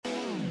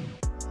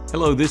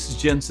Hello, this is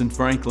Jentezen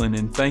Franklin,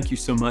 and thank you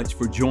so much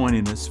for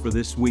joining us for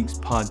this week's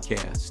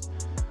podcast.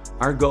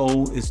 Our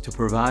goal is to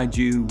provide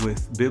you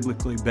with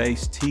biblically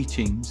based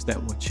teachings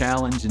that will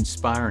challenge,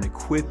 inspire, and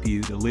equip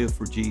you to live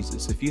for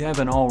Jesus. If you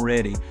haven't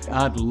already,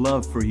 I'd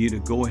love for you to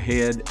go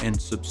ahead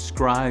and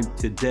subscribe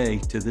today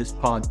to this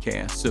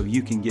podcast so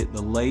you can get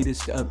the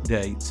latest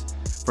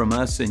updates from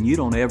us and you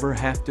don't ever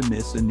have to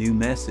miss a new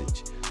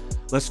message.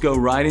 Let's go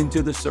right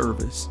into the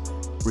service.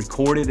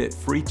 Recorded at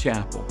Free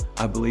Chapel.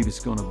 I believe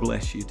it's going to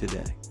bless you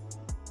today.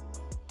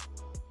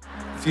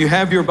 If you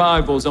have your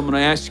Bibles, I'm going to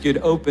ask you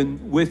to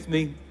open with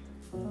me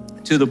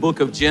to the book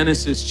of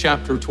Genesis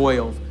chapter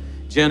 12.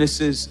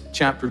 Genesis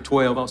chapter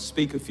 12. I'll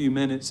speak a few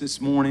minutes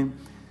this morning.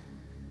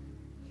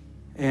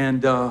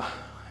 And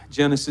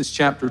Genesis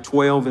chapter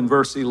 12 and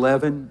verse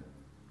 11.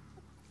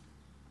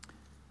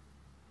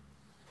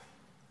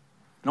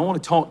 And I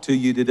want to talk to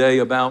you today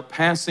about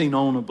passing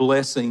on a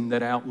blessing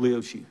that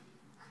outlives you.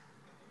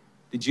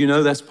 Did you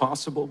know that's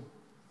possible?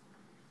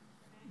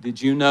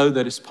 Did you know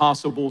that it's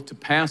possible to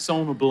pass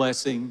on a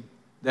blessing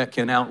that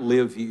can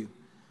outlive you?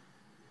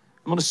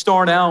 I'm going to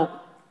start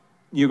out,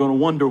 you're going to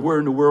wonder, where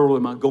in the world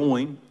am I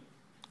going?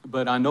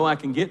 But I know I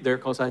can get there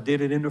because I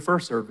did it in the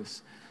first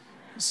service.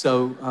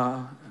 So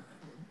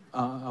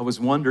I was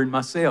wondering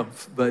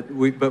myself, but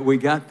we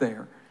got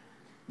there.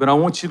 But I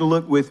want you to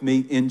look with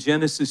me in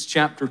Genesis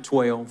chapter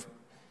 12.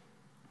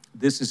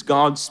 This is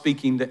God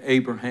speaking to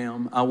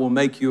Abraham. I will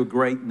make you a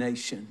great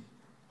nation.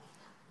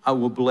 I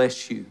will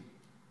bless you.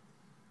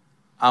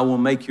 I will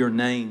make your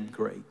name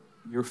great.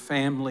 Your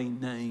family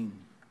name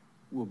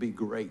will be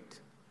great.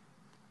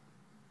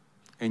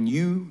 And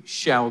you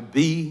shall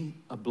be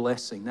a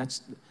blessing. That's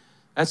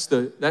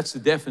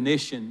the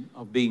definition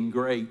of being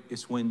great.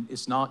 It's when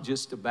it's not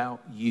just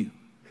about you.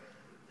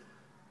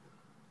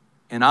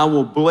 And I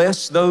will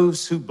bless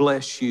those who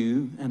bless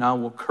you, and I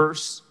will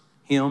curse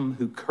him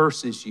who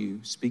curses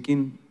you,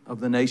 speaking of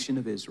the nation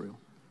of Israel.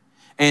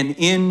 And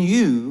in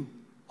you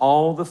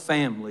all the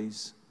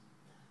families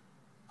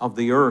of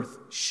the earth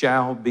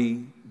shall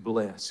be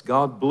blessed.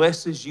 God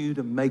blesses you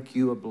to make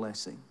you a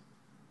blessing.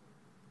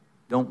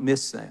 Don't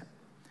miss that.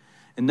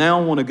 And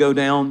now I want to go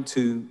down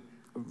to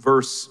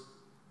verse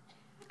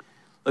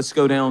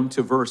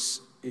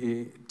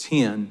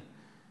 10.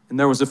 And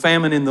there was a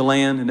famine in the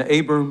land, and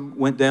Abram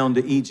went down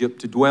to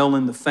Egypt to dwell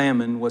in the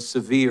famine was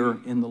severe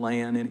in the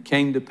land. And it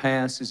came to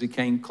pass as he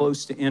came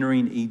close to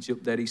entering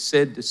Egypt that he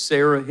said to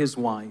Sarah his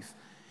wife,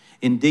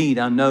 "Indeed,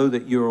 I know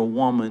that you're a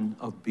woman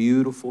of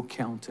beautiful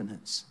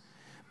countenance."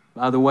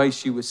 By the way,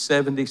 she was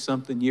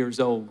 70-something years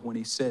old when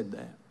he said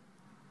that.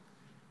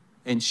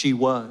 And she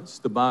was.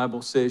 The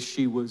Bible says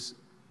she was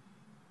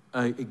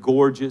a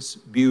gorgeous,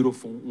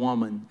 beautiful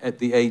woman at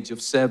the age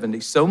of 70.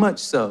 So much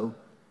so,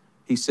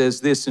 he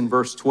says this in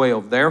verse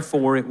 12,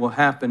 "Therefore it will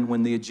happen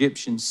when the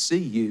Egyptians see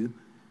you,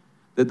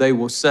 that they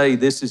will say,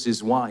 'This is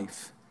his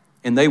wife.'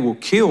 And they will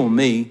kill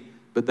me,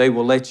 but they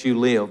will let you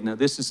live." Now,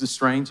 this is the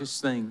strangest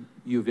thing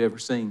you've ever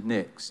seen.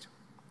 Next.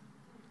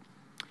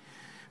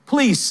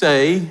 "Please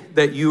say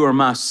that you are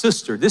my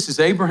sister." This is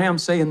Abraham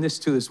saying this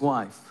to his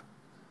wife.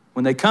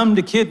 "When they come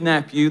to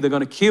kidnap you, they're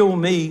going to kill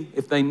me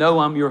if they know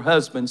I'm your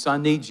husband. So I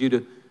need you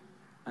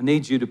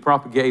to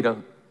propagate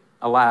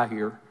a lie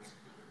here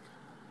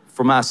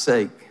for my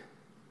sake."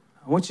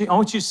 I want you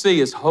to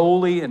see as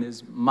holy and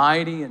as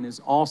mighty and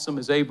as awesome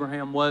as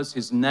Abraham was.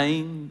 His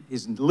name,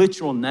 his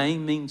literal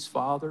name means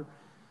father.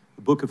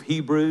 The book of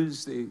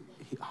Hebrews,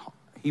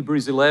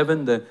 Hebrews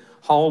 11, the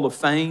Hall of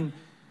Fame,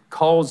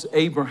 calls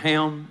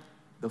Abraham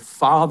the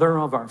father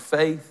of our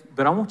faith.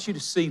 But I want you to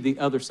see the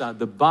other side.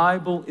 The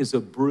Bible is a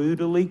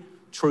brutally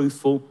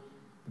truthful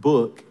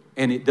book,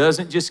 and it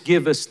doesn't just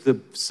give us the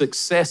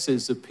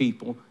successes of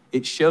people.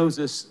 It shows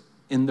us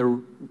in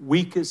the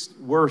weakest,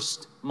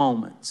 worst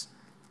moments.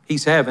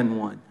 He's having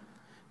one.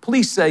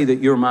 "Please say that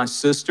you're my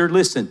sister.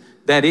 Listen,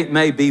 that it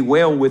may be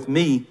well with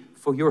me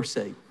for your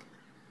sake,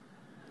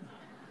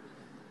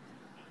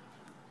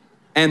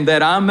 and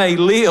that I may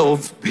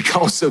live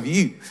because of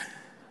you."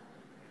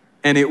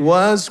 And it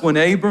was when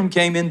Abram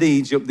came into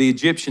Egypt, the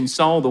Egyptians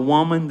saw the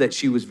woman that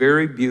she was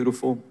very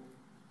beautiful.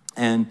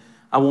 And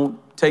I won't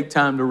take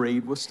time to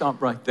read. We'll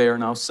stop right there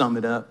and I'll sum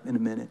it up in a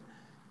minute.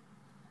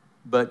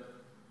 But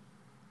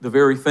the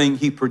very thing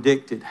he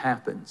predicted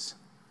happens.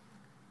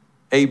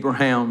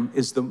 Abraham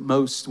is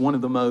one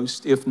of the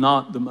most, if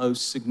not the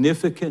most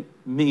significant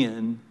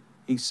men.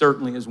 He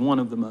certainly is one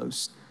of the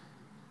most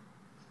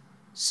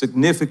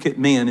significant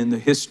men in the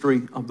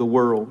history of the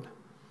world.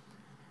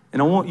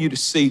 And I want you to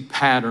see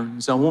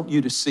patterns. I want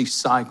you to see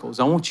cycles.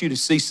 I want you to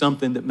see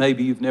something that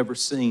maybe you've never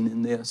seen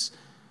in this.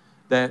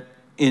 That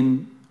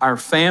in our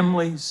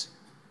families,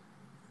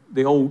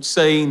 the old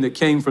saying that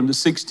came from the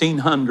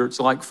 1600s,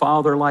 like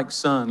father, like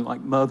son,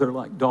 like mother,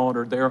 like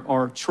daughter, there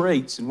are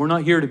traits. And we're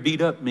not here to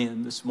beat up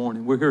men this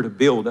morning. We're here to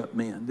build up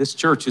men. This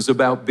church is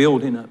about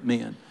building up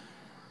men.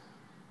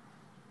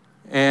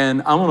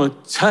 And I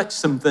want to touch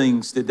some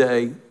things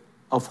today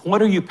of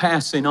what are you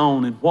passing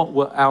on and what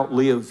will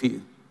outlive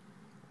you.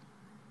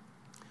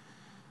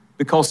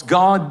 Because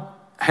God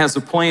has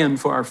a plan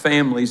for our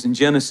families. In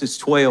Genesis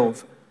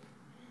 12,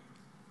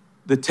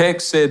 the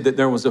text said that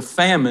there was a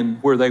famine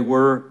where they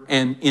were,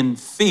 and in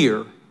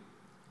fear,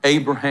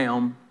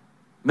 Abraham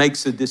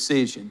makes a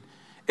decision.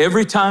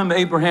 Every time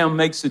Abraham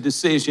makes a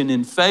decision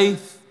in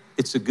faith,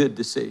 it's a good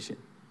decision.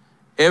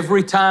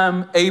 Every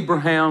time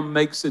Abraham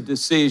makes a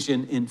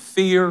decision in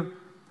fear,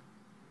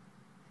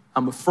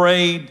 I'm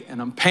afraid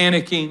and I'm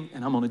panicking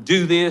and I'm going to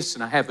do this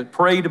and I haven't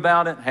prayed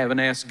about it, I haven't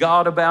asked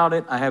God about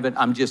it,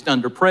 I'm just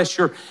under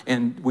pressure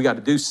and we got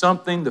to do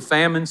something. The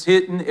famine's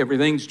hitting,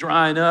 everything's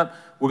drying up.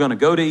 We're going to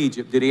go to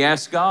Egypt. Did he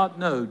ask God?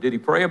 No. Did he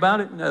pray about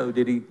it? No.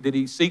 Did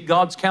he seek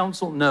God's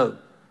counsel? No.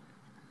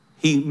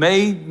 He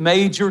made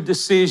major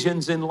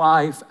decisions in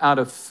life out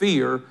of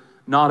fear,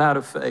 not out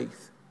of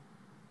faith.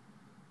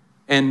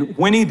 And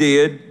when he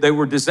did, they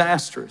were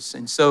disastrous.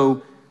 And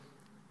so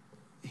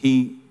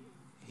he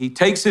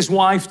takes his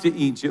wife to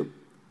Egypt.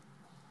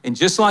 And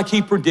just like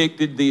he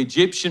predicted, the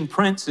Egyptian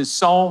princes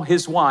saw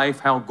his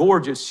wife, how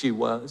gorgeous she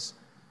was.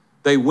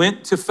 They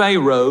went to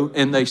Pharaoh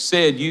and they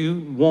said,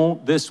 you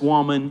want this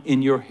woman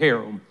in your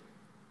harem.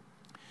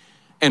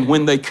 And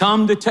when they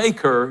come to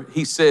take her,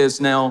 he says,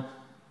 now,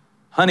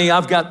 honey,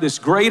 I've got this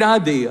great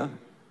idea.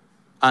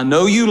 I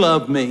know you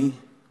love me,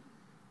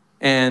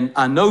 and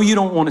I know you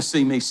don't want to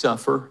see me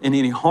suffer and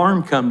any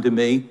harm come to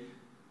me.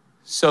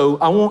 So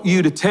I want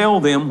you to tell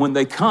them when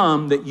they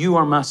come that you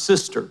are my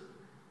sister.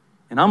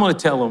 And I'm going to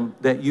tell them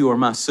that you are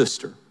my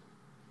sister,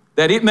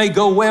 that it may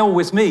go well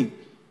with me.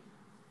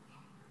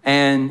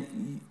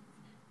 And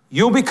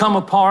you'll become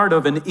a part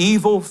of an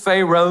evil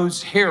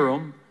Pharaoh's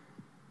harem.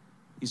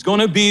 He's going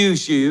to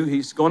abuse you.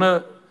 He's going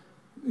to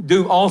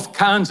do all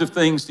kinds of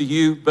things to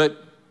you,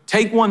 but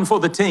take one for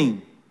the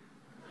team.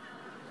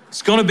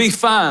 It's going to be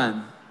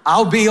fine.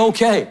 I'll be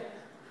okay.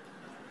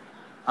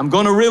 I'm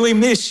going to really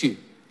miss you.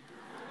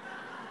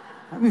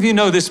 How many of you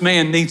know this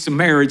man needs some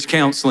marriage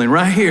counseling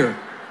right here?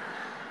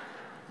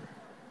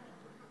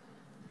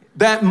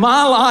 That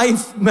my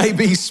life may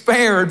be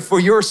spared for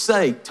your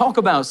sake. Talk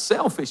about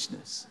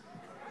selfishness.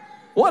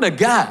 What a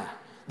guy.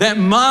 That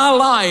my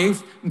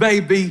life may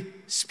be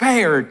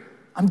spared.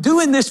 I'm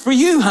doing this for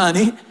you,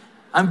 honey.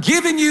 I'm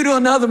giving you to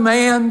another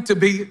man to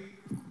be,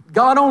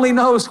 God only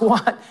knows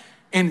what.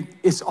 And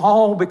it's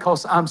all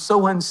because I'm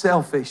so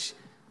unselfish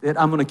that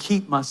I'm going to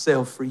keep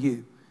myself for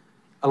you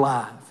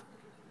alive.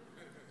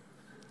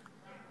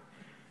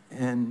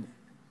 And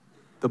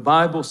the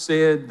Bible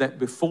said that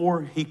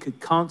before he could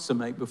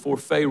consummate, before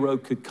Pharaoh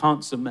could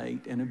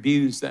consummate and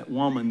abuse that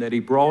woman that he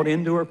brought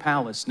into her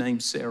palace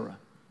named Sarah,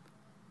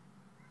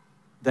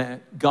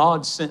 that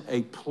God sent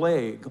a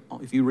plague,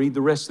 if you read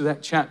the rest of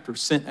that chapter,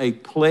 sent a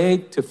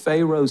plague to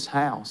Pharaoh's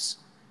house.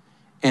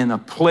 And a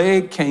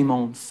plague came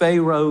on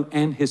Pharaoh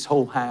and his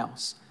whole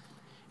house.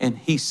 And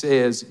he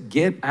says,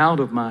 get out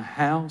of my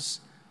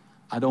house.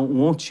 I don't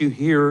want you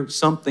here.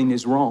 Something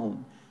is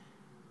wrong.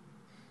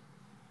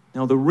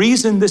 Now, the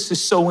reason this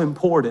is so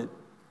important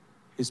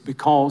is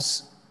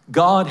because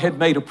God had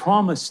made a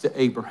promise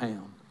to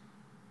Abraham.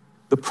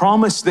 The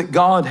promise that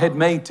God had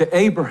made to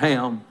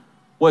Abraham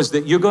was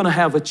that you're going to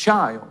have a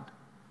child,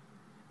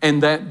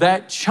 and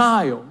that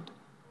child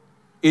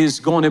is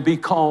going to be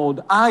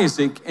called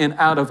Isaac, and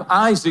out of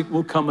Isaac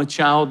will come a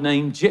child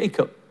named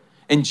Jacob.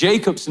 And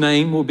Jacob's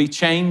name will be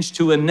changed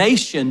to a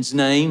nation's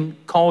name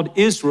called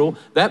Israel.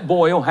 That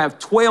boy will have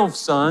 12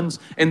 sons,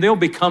 and they'll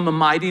become a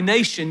mighty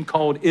nation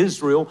called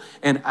Israel.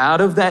 And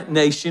out of that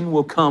nation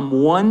will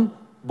come one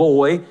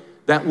boy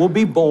that will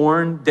be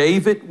born.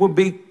 David will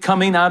be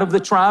coming out of the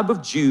tribe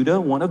of Judah.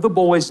 One of the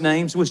boys'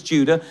 names was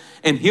Judah.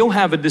 And he'll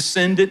have a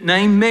descendant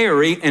named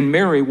Mary, and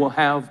Mary will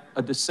have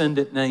a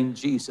descendant named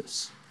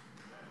Jesus.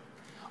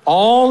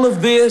 All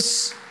of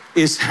this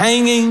is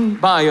hanging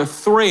by a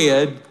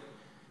thread.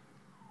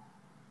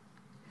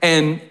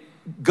 And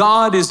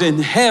God is in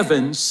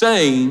heaven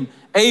saying,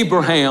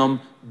 Abraham,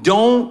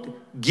 don't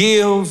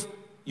give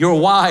your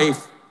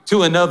wife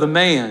to another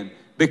man,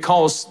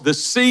 because the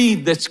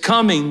seed that's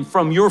coming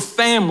from your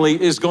family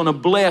is going to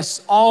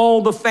bless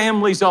all the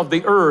families of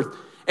the earth.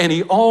 And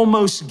he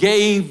almost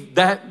gave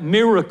that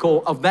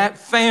miracle of that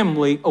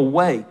family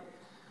away.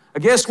 I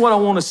guess what I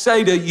want to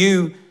say to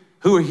you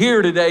who are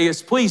here today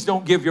is, please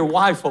don't give your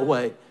wife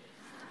away.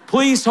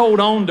 Please hold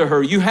on to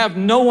her. You have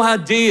no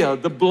idea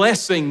the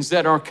blessings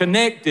that are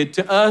connected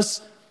to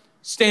us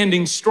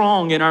standing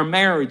strong in our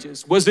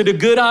marriages. Was it a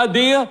good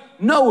idea?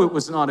 No, it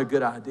was not a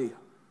good idea.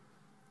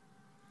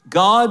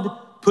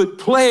 God put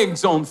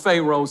plagues on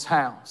Pharaoh's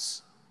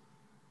house,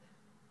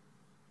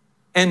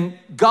 and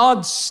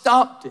God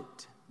stopped it.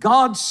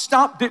 God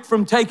stopped it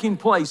from taking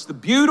place. The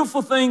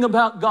beautiful thing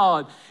about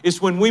God is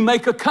when we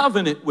make a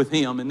covenant with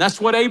him, and that's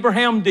what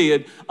Abraham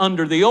did.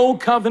 Under the old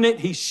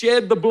covenant, he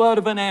shed the blood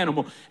of an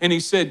animal, and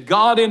he said,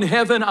 God in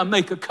heaven, I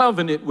make a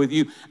covenant with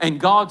you. And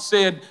God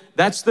said,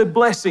 that's the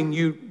blessing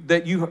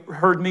that you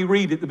heard me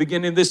read at the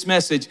beginning of this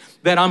message,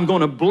 that I'm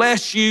going to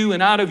bless you,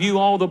 and out of you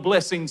all the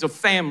blessings of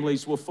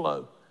families will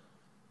flow.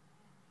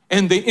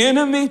 And the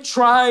enemy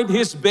tried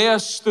his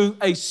best through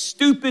a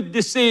stupid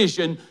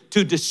decision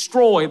to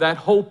destroy that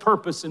whole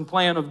purpose and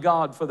plan of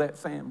God for that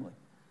family.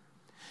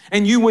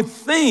 And you would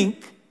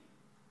think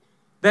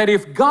that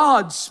if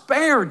God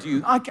spared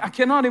you, I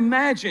cannot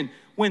imagine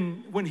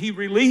when he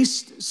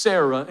released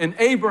Sarah and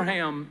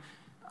Abraham,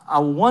 I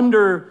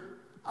wonder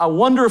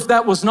if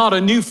that was not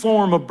a new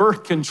form of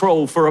birth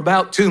control for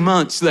about 2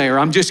 months there.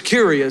 I'm just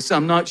curious,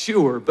 I'm not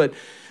sure. But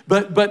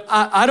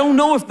I don't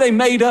know if they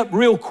made up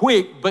real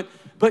quick,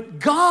 but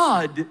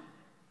God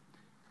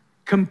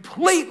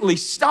completely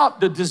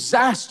stopped a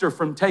disaster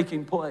from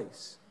taking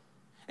place.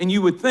 And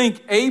you would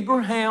think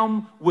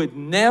Abraham would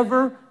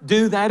never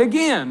do that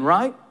again,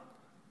 right?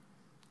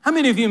 How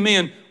many of you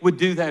men would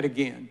do that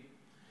again?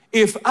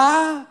 If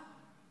I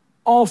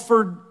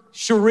offered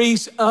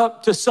Sharice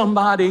up to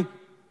somebody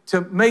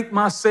to make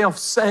myself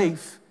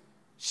safe,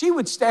 she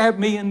would stab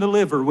me in the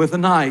liver with a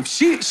knife.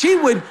 She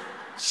would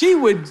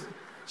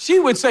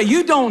say,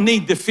 you don't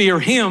need to fear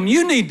him,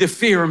 you need to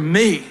fear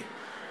me.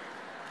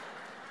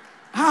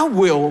 I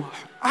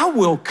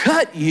will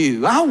cut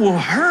you, I will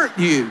hurt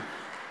you.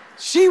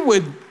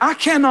 I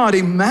cannot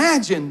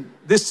imagine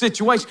this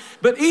situation.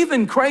 But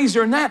even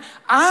crazier than that,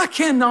 I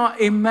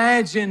cannot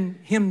imagine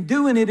him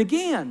doing it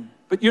again.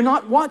 But you're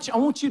not watching. I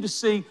want you to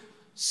see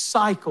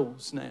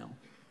cycles now.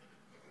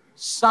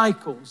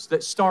 Cycles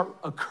that start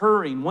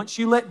occurring. Once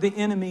you let the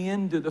enemy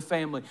into the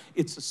family,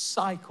 it's a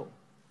cycle.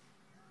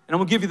 And I'm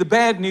going to give you the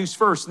bad news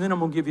first, and then I'm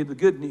going to give you the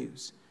good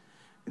news.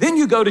 Then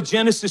you go to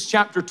Genesis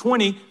chapter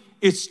 20.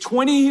 It's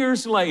 20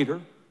 years later.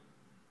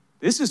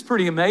 This is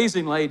pretty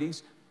amazing,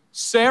 ladies.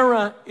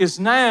 Sarah is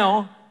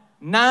now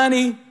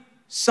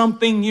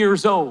 90-something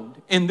years old.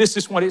 And this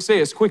is what it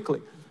says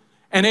quickly.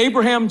 And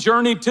Abraham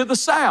journeyed to the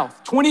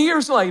south. 20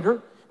 years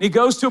later, he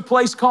goes to a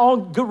place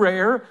called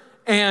Gerar.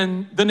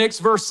 And the next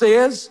verse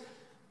says,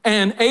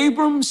 and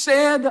Abram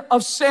said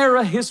of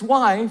Sarah, his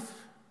wife,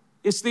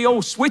 it's the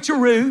old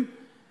switcheroo.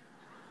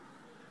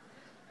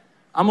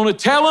 I'm going to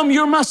tell them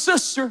you're my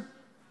sister.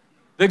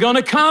 They're going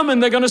to come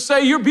and they're going to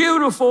say you're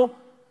beautiful.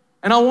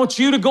 And I want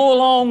you to go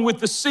along with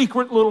the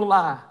secret little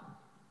lie.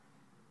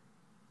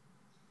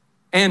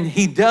 And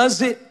he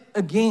does it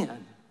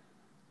again.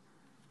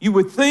 You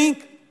would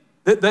think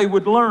that they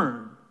would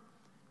learn,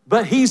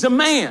 but he's a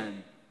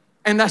man,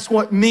 and that's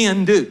what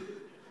men do.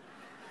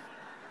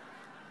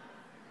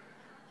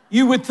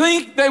 You would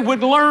think they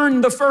would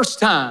learn the first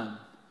time.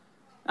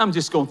 I'm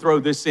just going to throw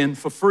this in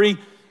for free.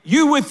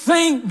 You would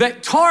think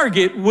that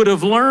Target would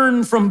have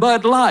learned from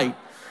Bud Light,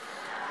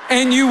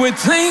 and you would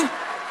think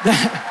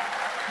that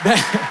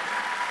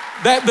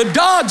the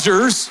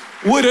Dodgers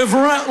would have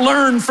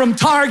learned from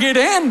Target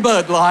and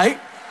Bud Light.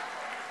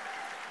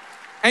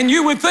 And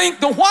you would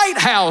think the White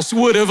House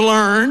would have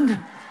learned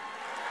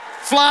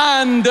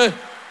flying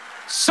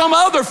some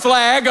other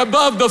flag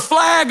above the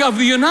flag of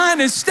the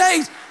United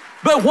States.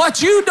 But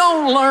what you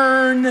don't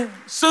learn,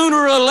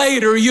 sooner or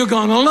later, you're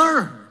gonna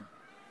learn.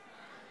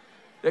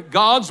 That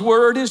God's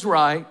word is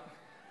right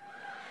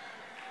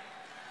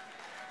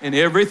and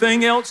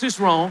everything else is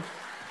wrong.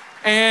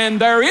 And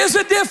there is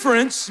a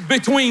difference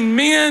between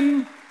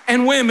men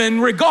and women,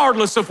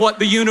 regardless of what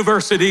the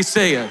university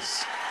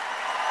says.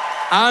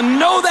 I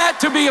know that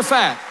to be a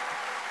fact.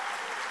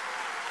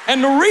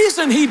 And the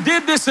reason he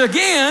did this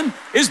again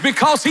is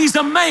because he's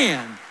a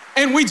man,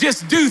 and we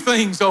just do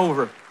things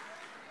over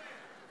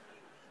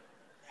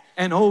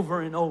and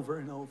over and over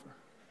and over.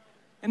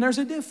 And there's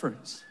a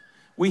difference.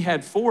 We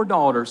had 4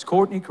 daughters,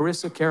 Courtney,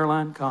 Carissa,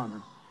 Caroline,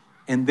 Connor,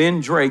 and then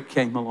Drake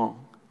came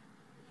along.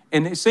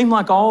 And it seemed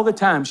like all the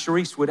time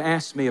Sharice would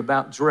ask me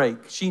about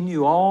Drake. She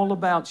knew all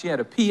about, she had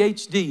a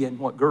PhD in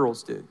what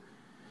girls do,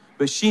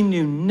 but she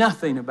knew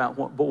nothing about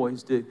what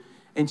boys do.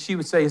 And she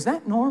would say, is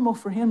that normal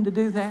for him to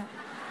do that?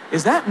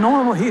 Is that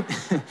normal?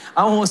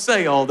 I won't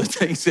say all the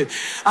things.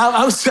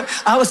 I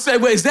would say,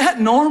 well, is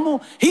that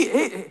normal?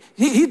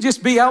 He'd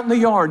just be out in the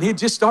yard and he'd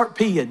just start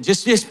peeing.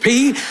 Just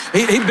pee.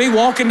 He'd be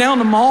walking down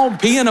the mall,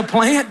 peeing a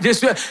plant.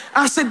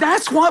 I said,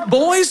 that's what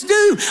boys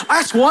do.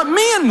 That's what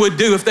men would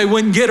do if they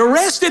wouldn't get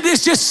arrested.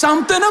 It's just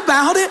something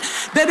about it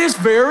that is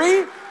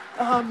very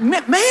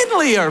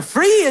manly or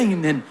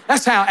freeing. And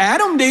that's how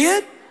Adam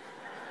did.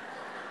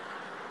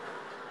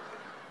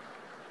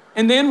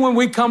 And then when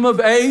we come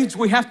of age,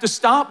 we have to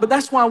stop, but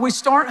that's why we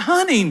start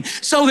hunting,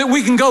 so that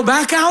we can go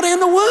back out in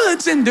the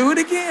woods and do it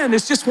again.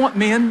 It's just what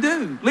men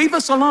do. Leave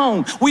us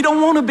alone. We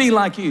don't want to be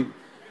like you.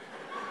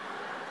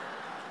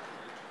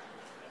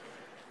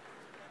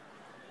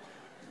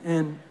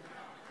 And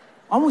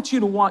I want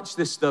you to watch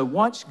this though.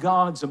 Watch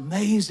God's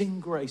amazing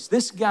grace.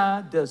 This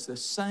guy does the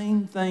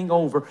same thing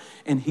over,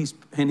 and he's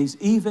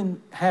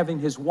even having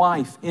his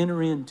wife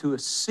enter into a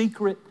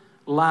secret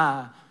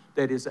lie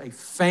that is a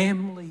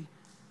family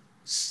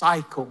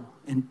cycle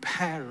and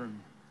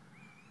pattern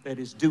that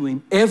is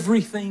doing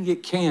everything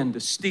it can to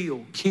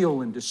steal,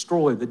 kill, and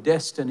destroy the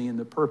destiny and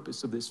the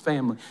purpose of this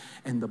family.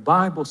 And the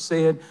Bible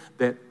said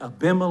that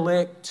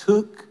Abimelech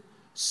took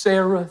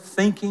Sarah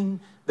thinking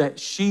that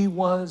she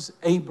was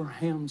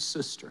Abraham's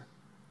sister.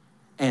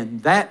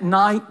 And that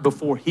night,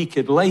 before he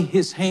could lay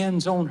his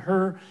hands on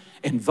her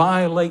and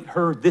violate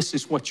her, this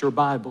is what your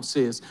Bible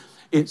says.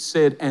 It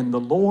said, and the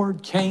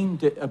Lord came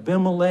to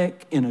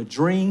Abimelech in a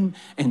dream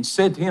and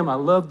said to him, I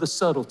love the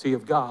subtlety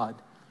of God,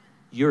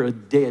 you're a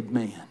dead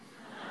man.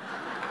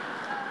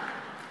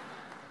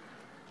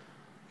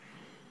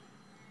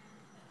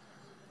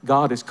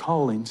 God is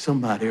calling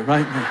somebody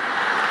right now.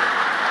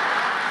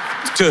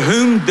 To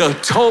whom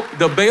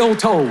the bell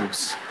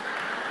tolls.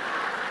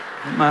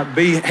 It might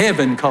be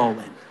heaven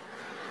calling.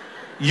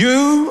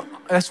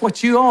 That's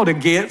what you ought to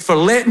get for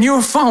letting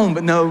your phone,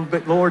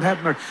 but Lord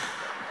have mercy.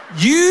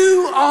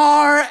 You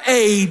are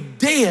a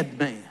dead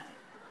man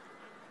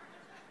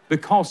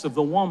because of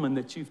the woman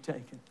that you've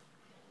taken.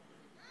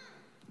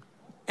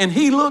 And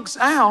he looks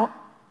out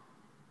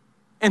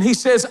and he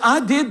says, I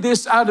did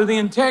this out of the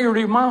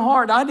integrity of my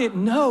heart. I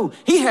didn't know.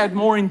 He had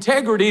more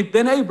integrity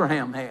than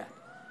Abraham had.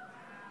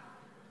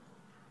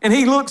 And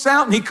he looks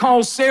out and he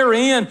calls Sarah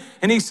in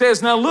and he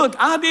says, now look,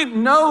 I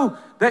didn't know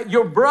that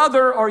your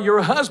brother or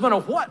your husband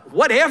or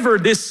whatever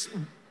this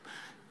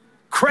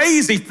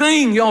crazy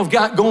thing y'all have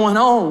got going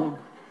on,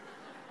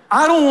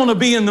 I don't want to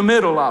be in the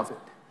middle of it.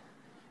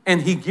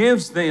 And he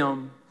gives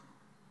them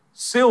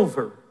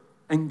silver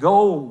and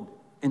gold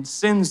and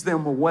sends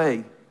them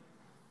away.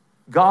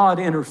 God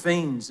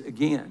intervenes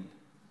again.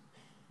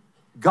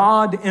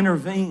 God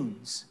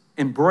intervenes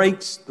and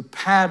breaks the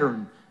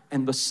pattern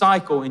and the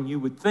cycle, and you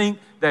would think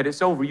that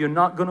it's over. You're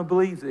not going to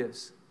believe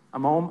this.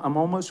 I'm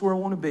almost where I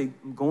want to be.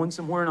 I'm going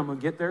somewhere and I'm going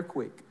to get there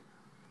quick.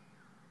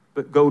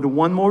 But go to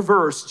one more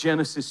verse,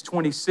 Genesis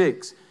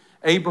 26.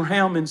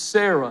 Abraham and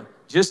Sarah,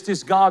 just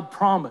as God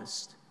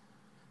promised.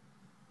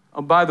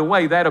 Oh, by the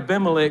way, that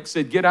Abimelech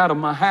said, get out of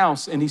my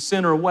house, and he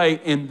sent her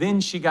away, and then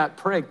she got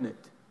pregnant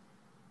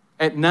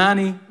at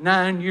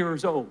 99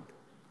 years old.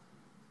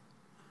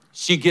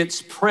 She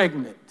gets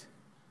pregnant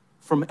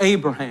from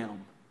Abraham.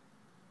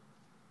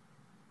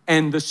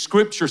 And the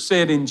scripture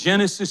said in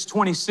Genesis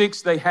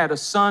 26, they had a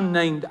son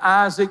named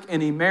Isaac,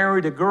 and he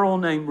married a girl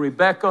named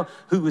Rebekah,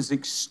 who was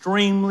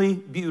extremely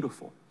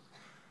beautiful.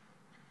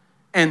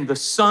 And the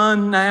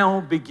son now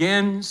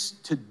begins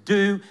to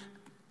do,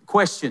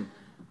 question,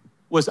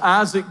 was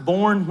Isaac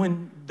born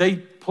when they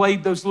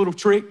played those little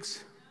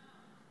tricks?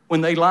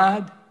 When they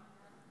lied?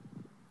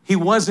 He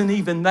wasn't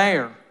even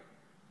there.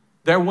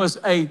 There was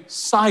a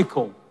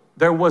cycle.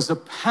 There was a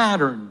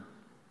pattern,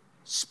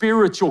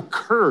 spiritual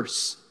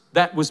curse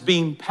that was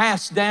being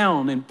passed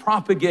down and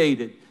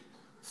propagated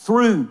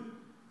through.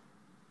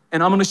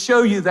 And I'm going to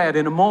show you that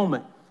in a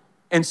moment.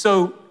 And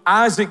so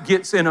Isaac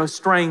gets in a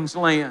strange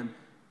land.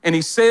 And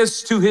he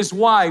says to his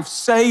wife,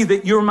 say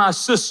that you're my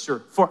sister.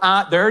 For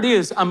there it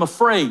is, I'm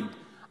afraid.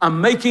 I'm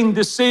making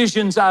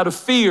decisions out of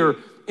fear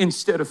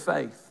instead of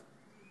faith.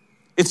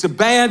 It's a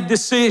bad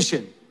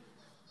decision.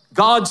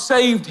 God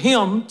saved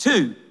him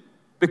too,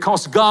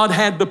 because God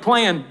had the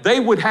plan. They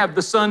would have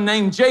the son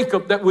named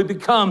Jacob that would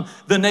become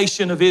the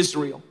nation of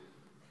Israel.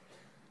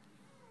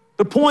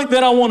 The point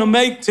that I want to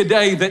make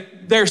today,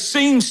 that there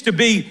seems to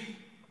be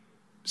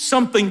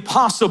something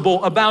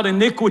possible about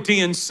iniquity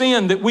and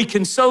sin, that we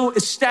can so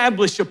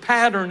establish a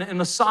pattern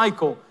and a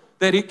cycle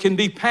that it can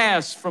be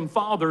passed from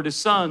father to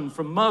son,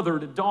 from mother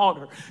to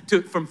daughter,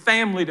 from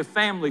family to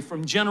family,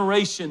 from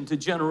generation to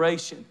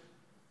generation.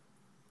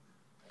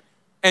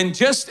 And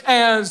just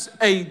as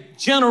a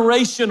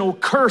generational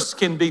curse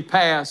can be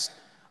passed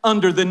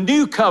under the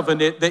new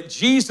covenant that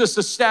Jesus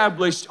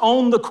established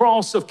on the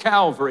cross of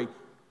Calvary,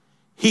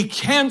 he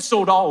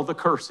canceled all the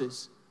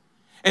curses.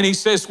 And he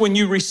says, when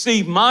you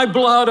receive my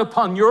blood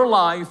upon your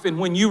life and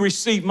when you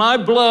receive my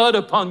blood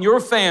upon your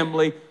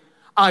family,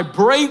 I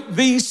break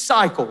these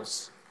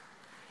cycles.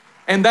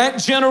 And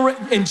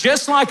and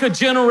just like a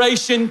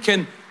generation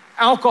can,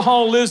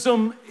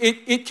 alcoholism,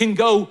 it can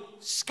go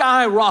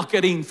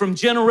skyrocketing from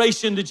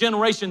generation to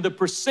generation. The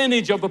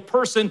percentage of a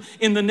person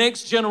in the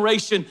next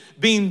generation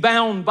being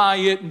bound by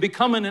it and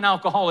becoming an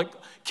alcoholic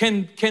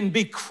can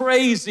be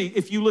crazy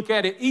if you look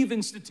at it,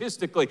 even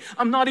statistically.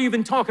 I'm not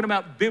even talking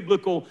about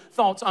biblical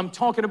thoughts. I'm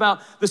talking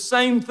about the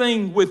same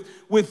thing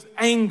with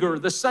anger,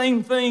 the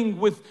same thing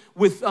with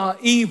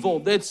evil,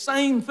 that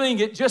same thing.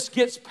 It just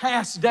gets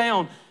passed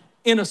down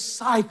in a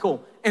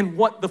cycle. And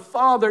what the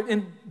father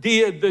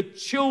did, the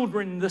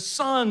children, the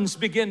sons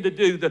begin to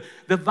do,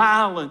 the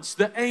violence,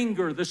 the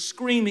anger, the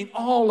screaming,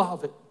 all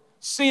of it.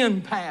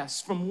 Sin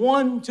passed from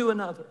one to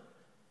another.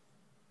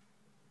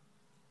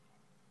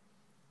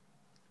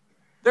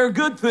 There are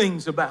good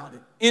things about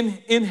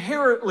it.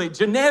 Inherently,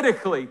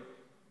 genetically,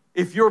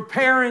 if your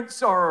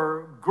parents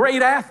are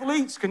great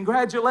athletes,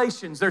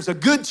 congratulations. There's a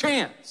good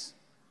chance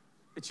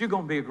that you're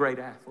going to be a great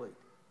athlete.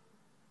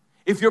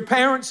 If your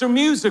parents are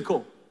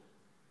musical,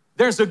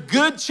 there's a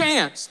good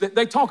chance that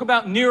they talk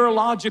about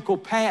neurological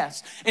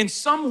past. And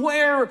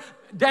somewhere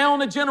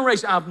down a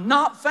generation, I've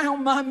not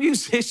found my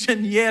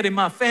musician yet in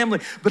my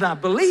family, but I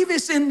believe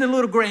it's in the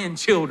little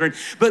grandchildren.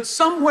 But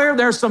somewhere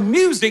there's some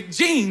music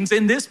genes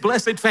in this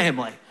blessed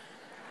family.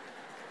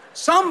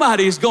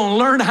 Somebody's going to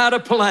learn how to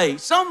play.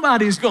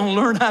 Somebody's going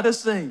to learn how to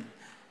sing.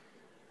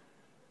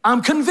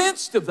 I'm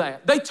convinced of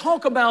that. They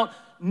talk about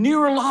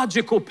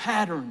neurological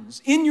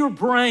patterns in your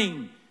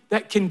brain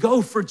that can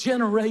go for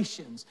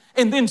generations.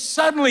 And then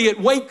suddenly it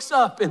wakes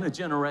up in a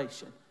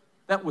generation.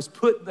 That was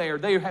put there.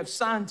 They have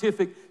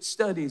scientific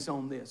studies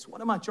on this.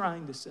 What am I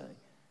trying to say?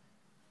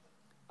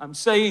 I'm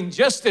saying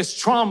just as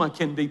trauma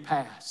can be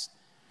passed,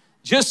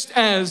 just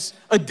as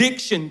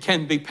addiction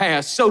can be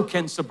passed, so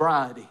can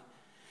sobriety.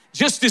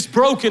 Just as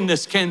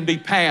brokenness can be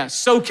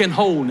passed, so can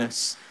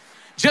wholeness.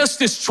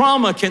 Just as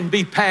trauma can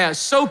be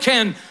passed, so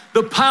can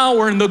the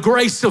power and the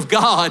grace of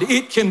God.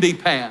 It can be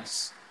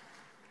passed.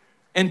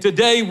 And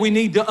today we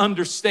need to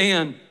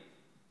understand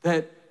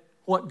that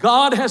what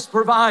God has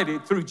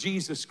provided through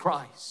Jesus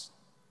Christ,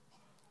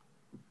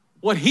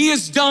 what He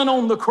has done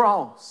on the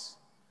cross,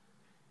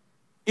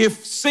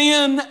 if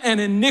sin and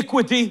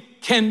iniquity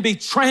can be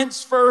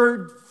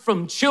transferred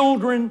from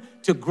children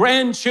to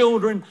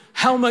grandchildren,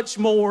 how much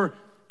more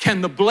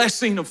can the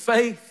blessing of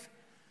faith,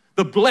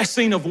 the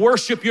blessing of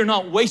worship? You're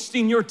not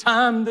wasting your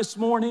time this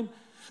morning.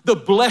 The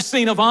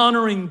blessing of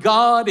honoring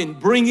God and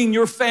bringing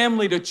your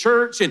family to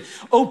church and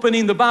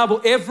opening the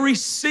Bible. Every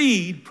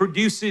deed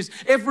produces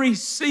a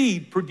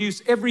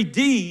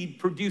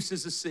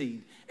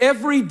seed.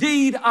 Every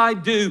deed I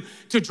do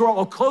to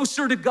draw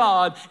closer to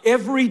God,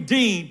 every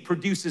deed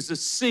produces a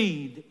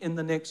seed in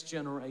the next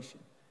generation.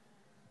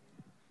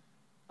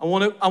 I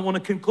want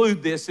to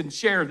conclude this and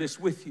share this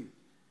with you.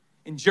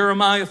 In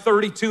Jeremiah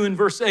 32 and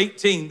verse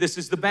 18, this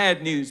is the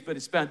bad news, but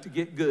it's about to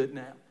get good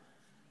now.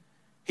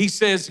 He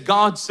says,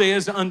 God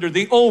says under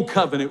the old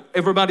covenant,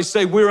 everybody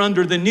say we're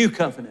under the new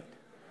covenant.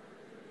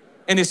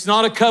 And it's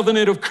not a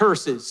covenant of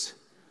curses.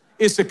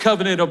 It's a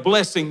covenant of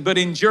blessing. But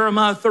in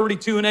Jeremiah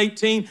 32 and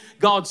 18,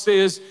 God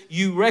says,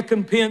 you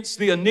recompense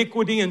the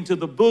iniquity into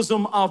the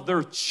bosom of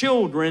their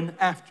children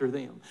after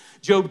them.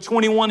 Job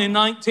 21 and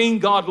 19,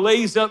 God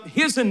lays up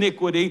His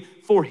iniquity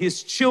for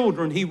His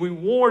children. He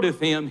rewardeth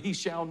him, he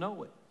shall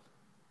know it.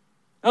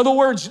 In other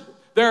words,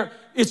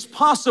 it's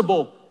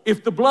possible,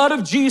 if the blood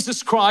of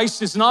Jesus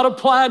Christ is not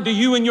applied to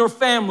you and your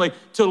family,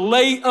 to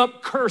lay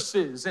up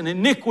curses and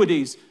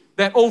iniquities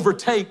that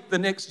overtake the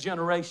next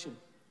generation.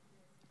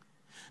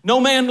 No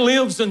man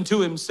lives unto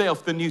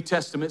himself, the New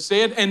Testament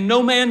said, and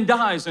no man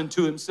dies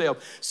unto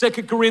himself. 2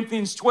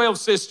 Corinthians 12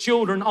 says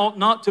children ought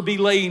not to be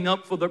laying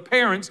up for their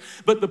parents,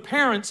 but the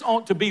parents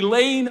ought to be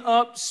laying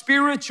up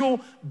spiritual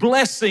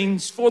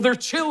blessings for their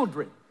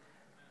children.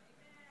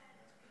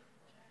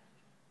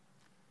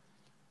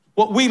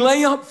 What we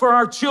lay up for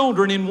our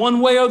children in one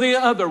way or the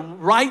other,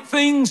 right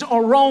things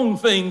or wrong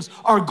things,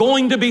 are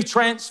going to be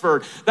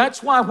transferred.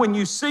 That's why when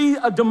you see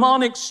a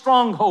demonic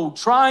stronghold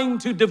trying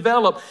to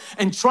develop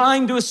and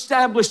trying to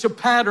establish a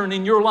pattern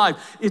in your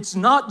life, it's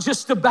not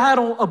just a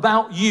battle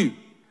about you,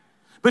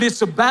 but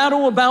it's a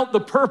battle about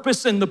the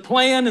purpose and the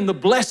plan and the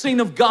blessing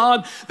of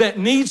God that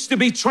needs to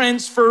be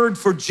transferred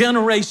for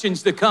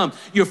generations to come.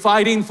 You're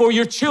fighting for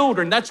your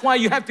children. That's why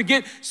you have to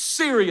get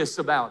serious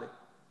about it.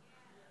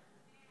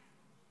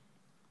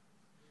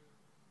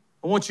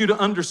 I want you to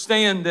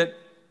understand that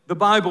the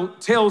Bible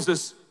tells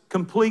us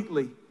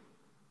completely.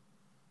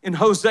 In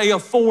Hosea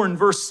 4 and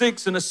verse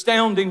 6, an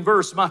astounding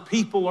verse, my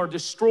people are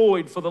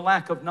destroyed for the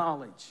lack of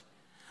knowledge.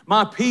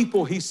 My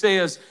people, he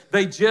says,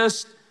 they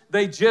just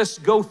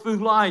go through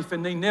life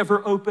and they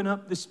never open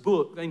up this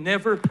book. They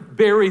never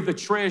bury the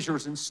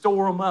treasures and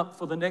store them up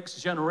for the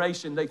next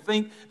generation. They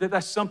think that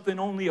that's something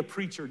only a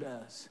preacher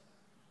does.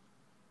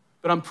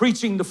 But I'm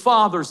preaching to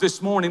fathers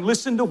this morning.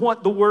 Listen to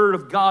what the Word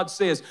of God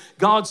says.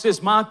 God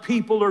says, my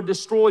people are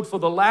destroyed for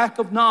the lack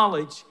of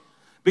knowledge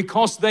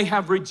because they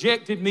have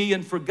rejected me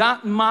and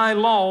forgotten my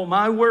law,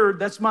 my word.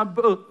 That's my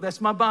book, that's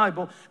my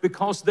Bible.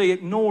 Because they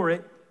ignore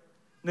it,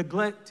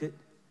 neglect it,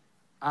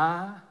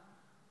 I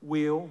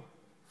will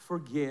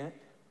forget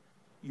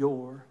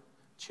your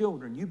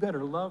children. You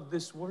better love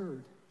this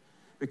word,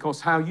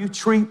 because how you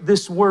treat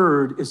this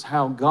word is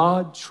how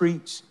God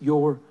treats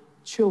your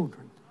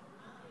children.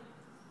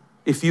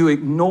 If you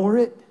ignore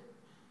it,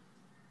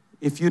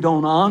 if you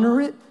don't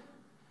honor it,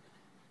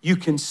 you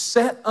can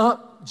set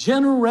up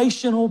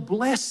generational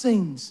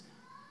blessings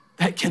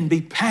that can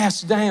be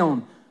passed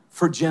down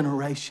for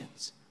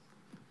generations.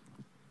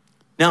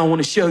 Now I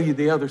want to show you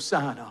the other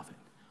side of it.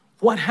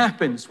 What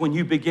happens when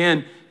you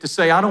begin to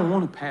say, I don't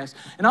want to pass?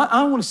 And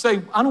I want to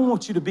say, I don't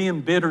want you to be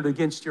embittered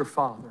against your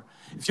father.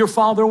 If your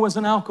father was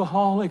an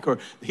alcoholic, or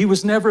he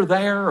was never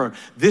there, or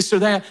this or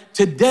that,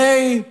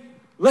 today,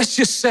 let's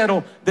just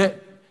settle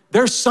that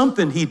there's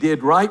something he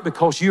did right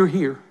because you're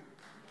here.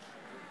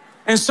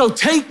 And so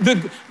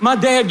my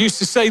dad used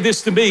to say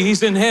this to me,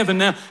 he's in heaven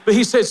now, but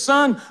he said,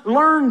 son,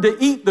 learn to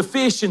eat the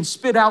fish and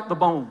spit out the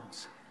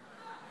bones.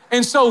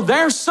 And so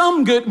there's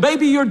some good,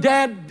 maybe your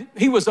dad,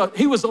 he was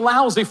a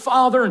lousy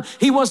father and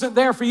he wasn't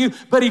there for you,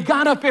 but he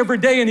got up every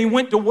day and he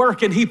went to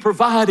work and he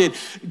provided.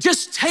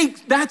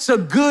 That's a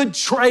good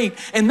trait,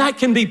 and that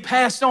can be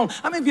passed on.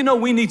 How many of you know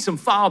we need some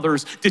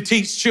fathers to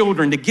teach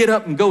children to get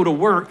up and go to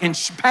work and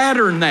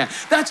pattern that?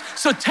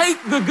 So take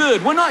the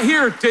good. We're not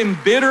here to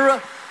embitter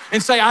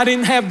and say, I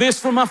didn't have this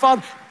from my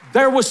father.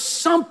 There was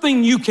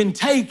something you can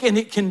take and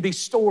it can be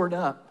stored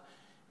up.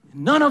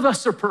 None of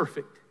us are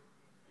perfect.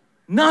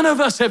 None of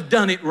us have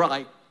done it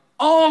right.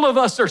 All of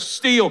us are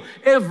still,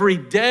 every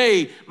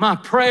day, my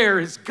prayer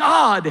is,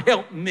 God,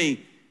 help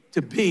me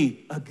to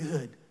be a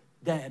good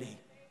daddy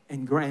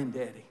and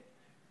granddaddy.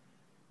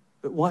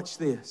 But watch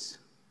this.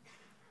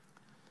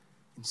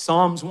 In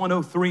Psalms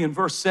 103 and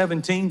verse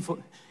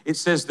 17, it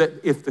says that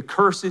if the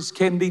curses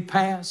can be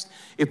passed,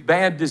 if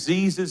bad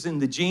diseases in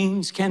the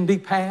genes can be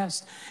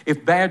passed,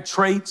 if bad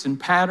traits and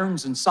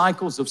patterns and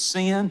cycles of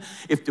sin,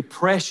 if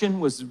depression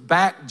was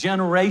back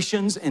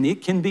generations and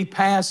it can be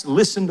passed,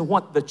 listen to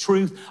what the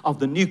truth of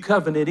the new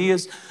covenant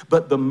is.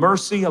 But the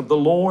mercy of the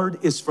Lord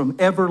is from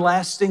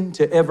everlasting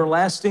to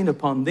everlasting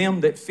upon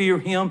them that fear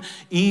him,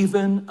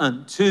 even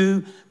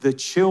unto the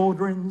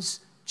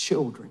children's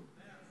children.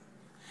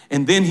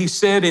 And then he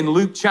said in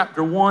Luke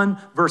chapter 1,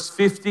 verse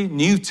 50,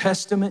 New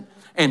Testament,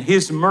 and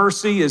his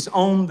mercy is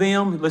on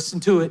them, listen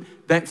to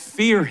it, that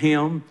fear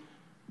him.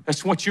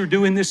 That's what you're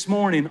doing this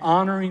morning,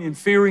 honoring and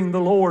fearing the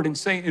Lord and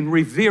saying and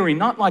revering,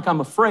 not like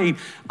I'm afraid,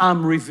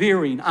 I'm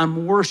revering,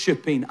 I'm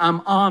worshiping,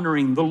 I'm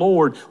honoring the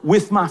Lord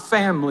with my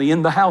family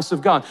in the house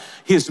of God.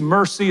 His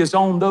mercy is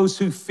on those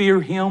who fear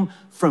him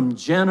from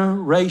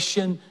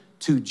generation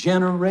to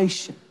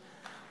generation.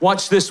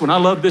 Watch this one. I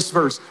love this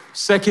verse.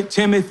 2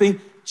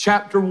 Timothy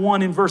chapter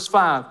 1 and verse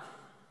 5.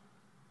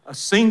 A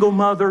single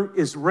mother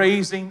is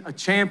raising a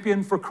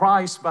champion for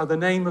Christ by the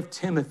name of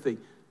Timothy.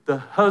 The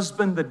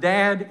husband, the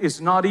dad, is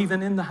not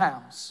even in the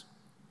house.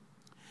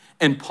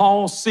 And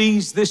Paul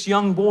sees this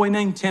young boy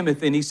named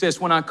Timothy, and he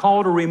says, when I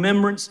call to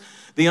remembrance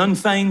the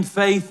unfeigned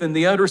faith and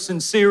the utter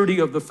sincerity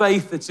of the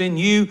faith that's in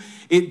you,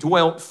 it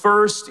dwelt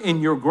first in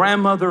your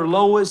grandmother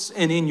Lois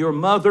and in your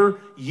mother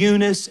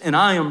Eunice, and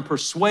I am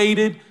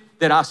persuaded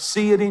that I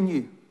see it in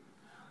you.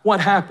 What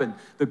happened?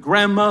 The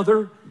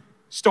grandmother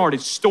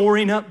started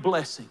storing up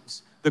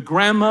blessings. The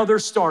grandmother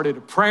started a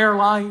prayer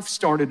life,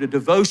 started a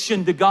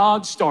devotion to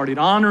God, started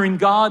honoring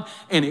God,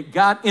 and it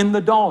got in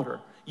the daughter,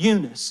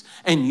 Eunice.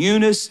 And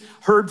Eunice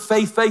heard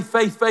faith, faith,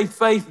 faith, faith,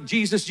 faith,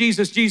 Jesus,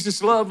 Jesus,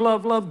 Jesus, love,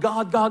 love, love,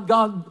 God, God,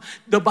 God.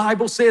 The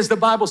Bible says,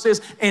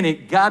 and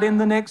it got in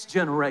the next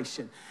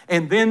generation.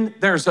 And then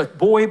there's a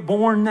boy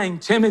born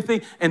named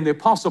Timothy, and the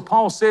Apostle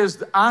Paul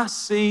says, I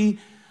see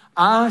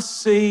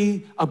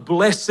a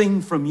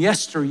blessing from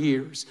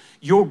yesteryears.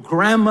 Your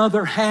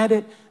grandmother had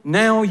it,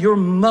 now your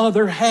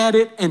mother had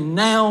it, and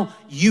now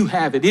you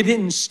have it. It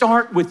didn't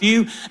start with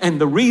you, and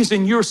the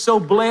reason you're so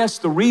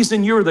blessed, the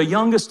reason you're the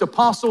youngest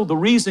apostle, the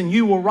reason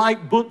you will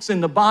write books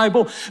in the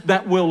Bible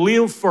that will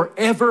live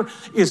forever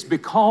is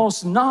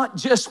because not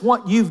just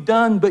what you've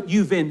done, but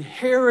you've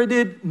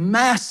inherited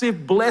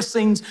massive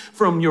blessings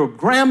from your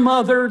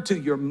grandmother to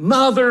your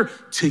mother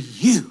to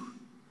you.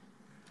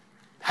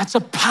 That's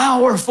a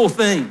powerful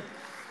thing.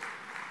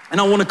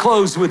 And I want to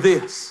close with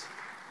this.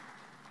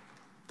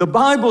 The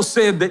Bible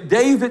said that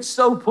David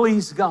so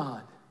pleased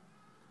God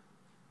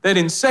that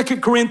in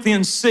 2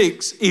 Corinthians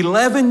 6,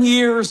 11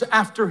 years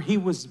after he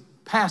was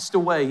passed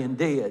away and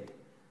dead,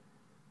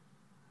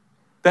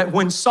 that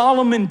when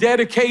Solomon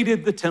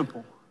dedicated the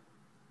temple,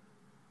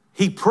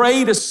 he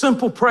prayed a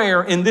simple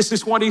prayer, and this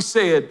is what he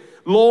said: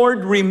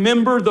 Lord,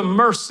 remember the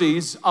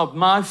mercies of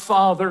my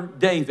father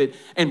David.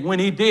 And when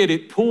he did,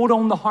 it pulled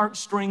on the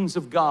heartstrings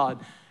of God,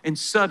 and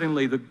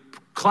suddenly the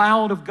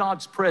cloud of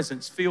God's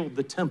presence filled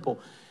the temple,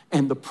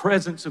 and the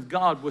presence of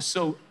God was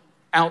so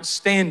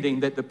outstanding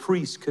that the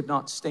priest could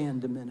not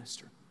stand to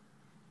minister.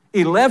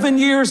 11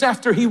 years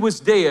after he was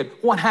dead,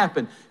 what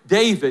happened?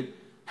 David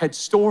had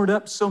stored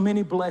up so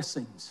many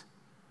blessings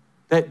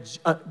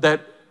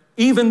that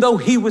even though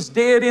he was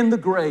dead in the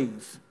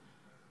grave,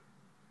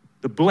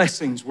 the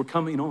blessings were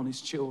coming on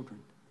his children.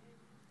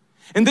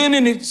 And then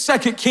in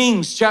 2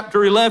 Kings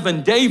chapter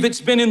 11,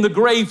 David's been in the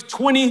grave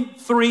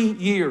 23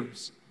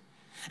 years.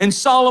 And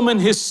Solomon,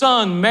 his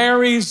son,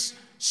 marries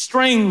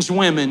strange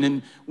women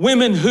and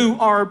women who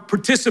are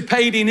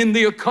participating in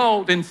the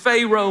occult and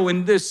Pharaoh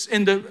and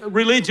the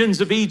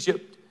religions of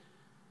Egypt.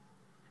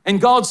 And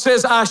God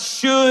says, I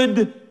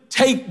should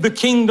take the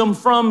kingdom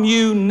from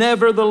you.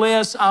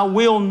 Nevertheless, I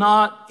will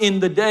not in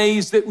the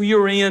days that we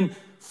are in,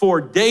 for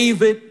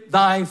David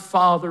thy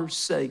father's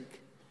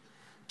sake.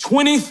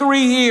 23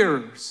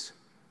 years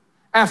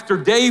after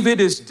David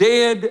is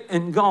dead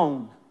and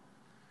gone,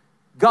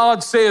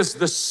 God says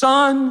the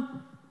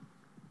son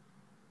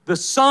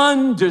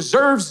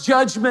deserves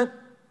judgment.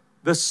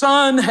 The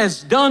son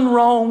has done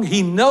wrong.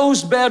 He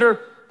knows better.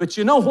 But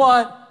you know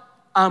what?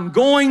 I'm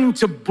going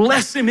to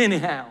bless him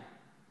anyhow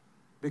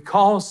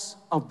because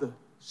of the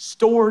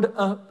stored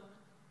up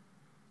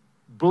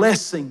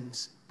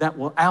blessings that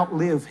will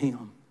outlive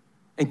him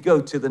and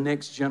go to the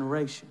next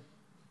generation.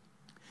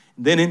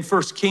 Then in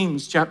 1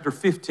 Kings chapter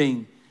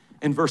 15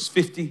 and verse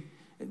 50,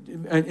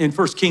 in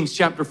 1 Kings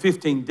chapter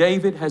 15,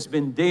 David has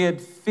been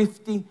dead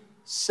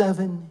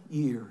 57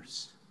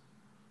 years.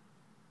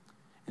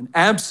 And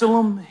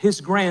Absalom, his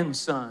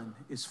grandson,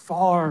 is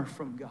far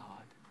from God.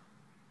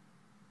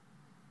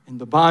 And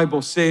the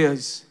Bible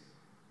says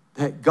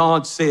that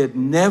God said,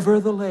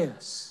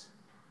 nevertheless,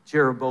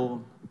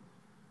 Jeroboam,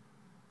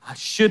 I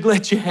should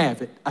let you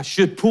have it. I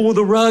should pull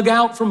the rug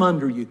out from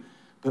under you.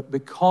 But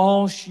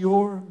because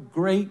your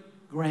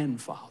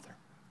great-grandfather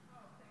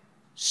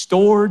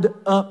stored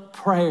up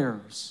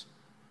prayers,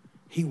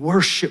 he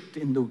worshiped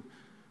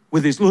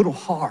with his little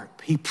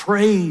harp. He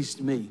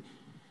praised me.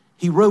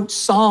 He wrote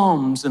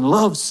psalms and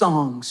love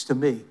songs to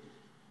me.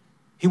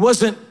 He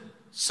wasn't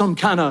some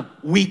kind of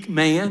weak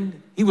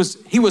man. He was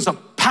a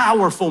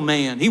powerful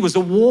man. He was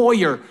a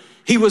warrior.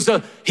 He was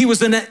an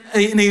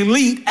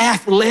elite,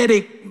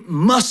 athletic,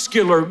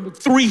 muscular,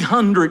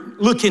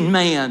 300-looking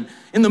man.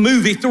 In the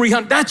movie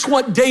 300, that's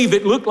what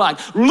David looked like.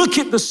 Look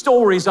at the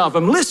stories of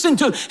him. Listen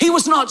to, he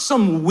was not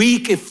some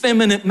weak,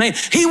 effeminate man.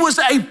 He was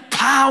a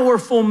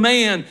powerful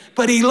man,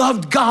 but he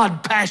loved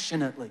God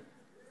passionately.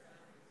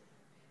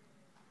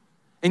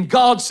 And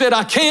God said,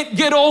 I can't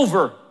get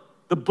over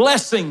the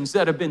blessings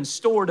that have been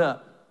stored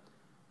up.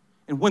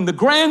 And when the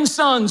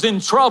grandson's in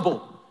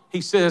trouble,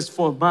 he says,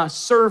 for my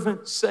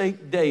servant's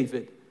sake,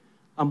 David,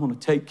 I'm going to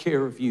take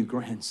care of you,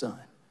 grandson.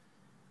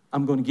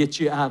 I'm going to get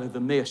you out of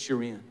the mess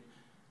you're in.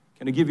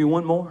 Can I give you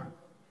one more?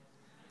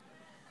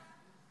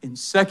 In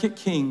 2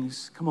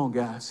 Kings, come on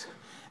guys.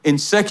 In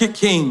 2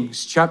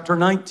 Kings chapter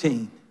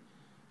 19,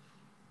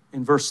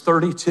 in verse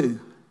 32,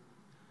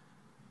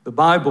 the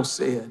Bible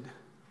said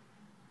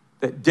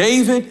that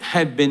David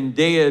had been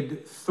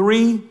dead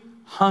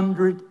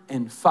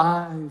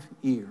 305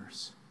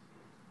 years.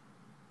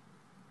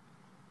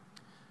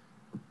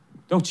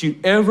 Don't you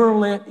ever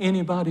let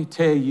anybody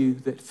tell you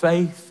that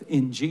faith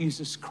in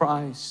Jesus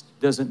Christ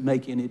doesn't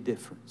make any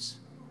difference.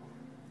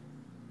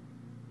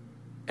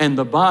 And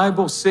the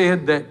Bible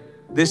said that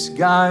this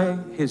guy,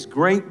 his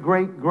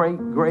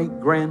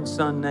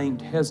great-great-great-great-grandson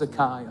named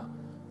Hezekiah,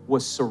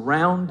 was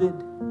surrounded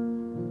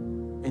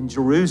and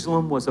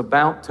Jerusalem was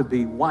about to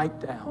be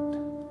wiped out.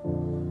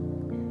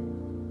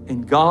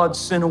 And God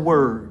sent a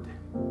word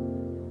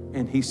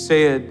and he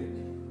said,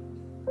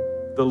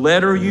 the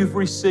letter you've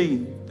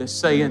received that's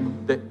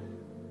saying that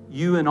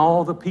you and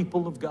all the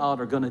people of God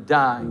are going to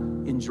die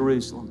in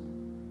Jerusalem.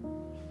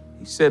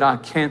 He said, I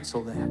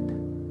cancel that.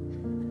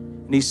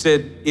 And he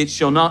said, it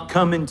shall not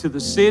come into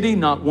the city,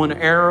 not one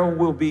arrow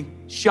will be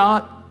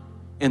shot.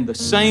 And the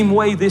same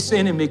way this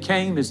enemy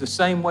came is the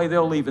same way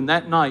they'll leave. And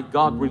that night,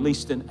 God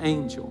released an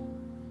angel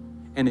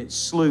and it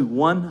slew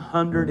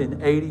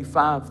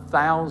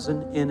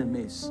 185,000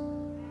 enemies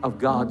of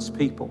God's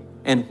people.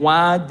 And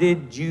why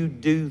did you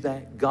do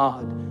that,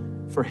 God,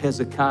 for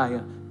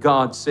Hezekiah?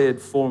 God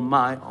said, for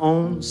my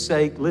own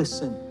sake,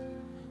 listen.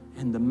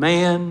 And the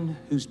man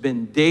who's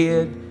been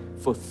dead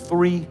for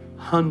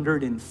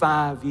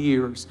 305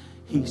 years,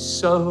 he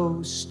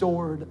so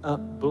stored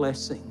up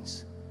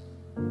blessings.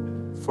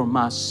 For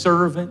my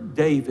servant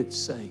David's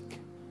sake,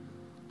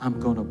 I'm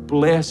going to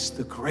bless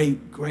the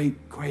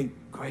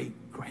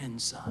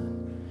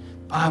great-great-great-great-grandson.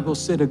 Bible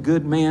said a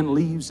good man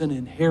leaves an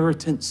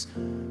inheritance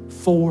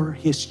for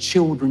his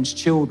children's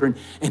children.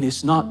 And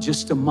it's not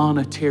just a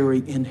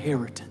monetary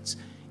inheritance.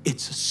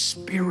 It's a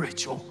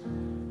spiritual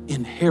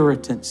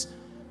inheritance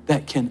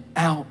that can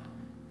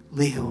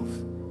outlive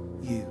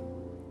you.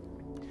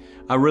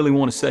 I really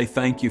want to say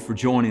thank you for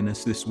joining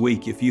us this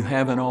week. If you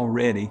haven't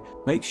already,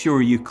 make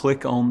sure you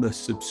click on the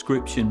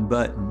subscription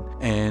button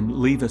and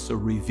leave us a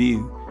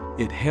review.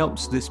 It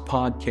helps this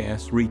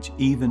podcast reach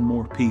even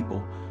more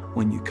people.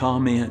 When you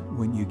comment,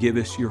 when you give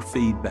us your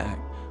feedback.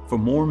 For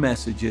more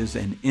messages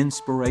and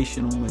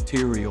inspirational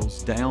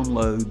materials,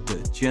 download the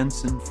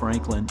Jentezen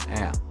Franklin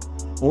app.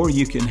 Or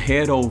you can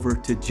head over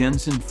to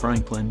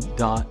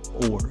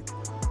jentezenfranklin.org.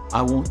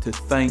 I want to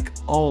thank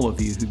all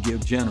of you who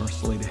give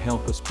generously to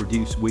help us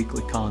produce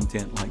weekly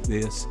content like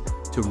this,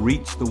 to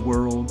reach the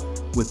world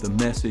with the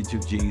message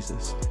of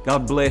Jesus.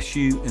 God bless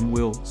you, and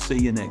we'll see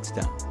you next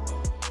time.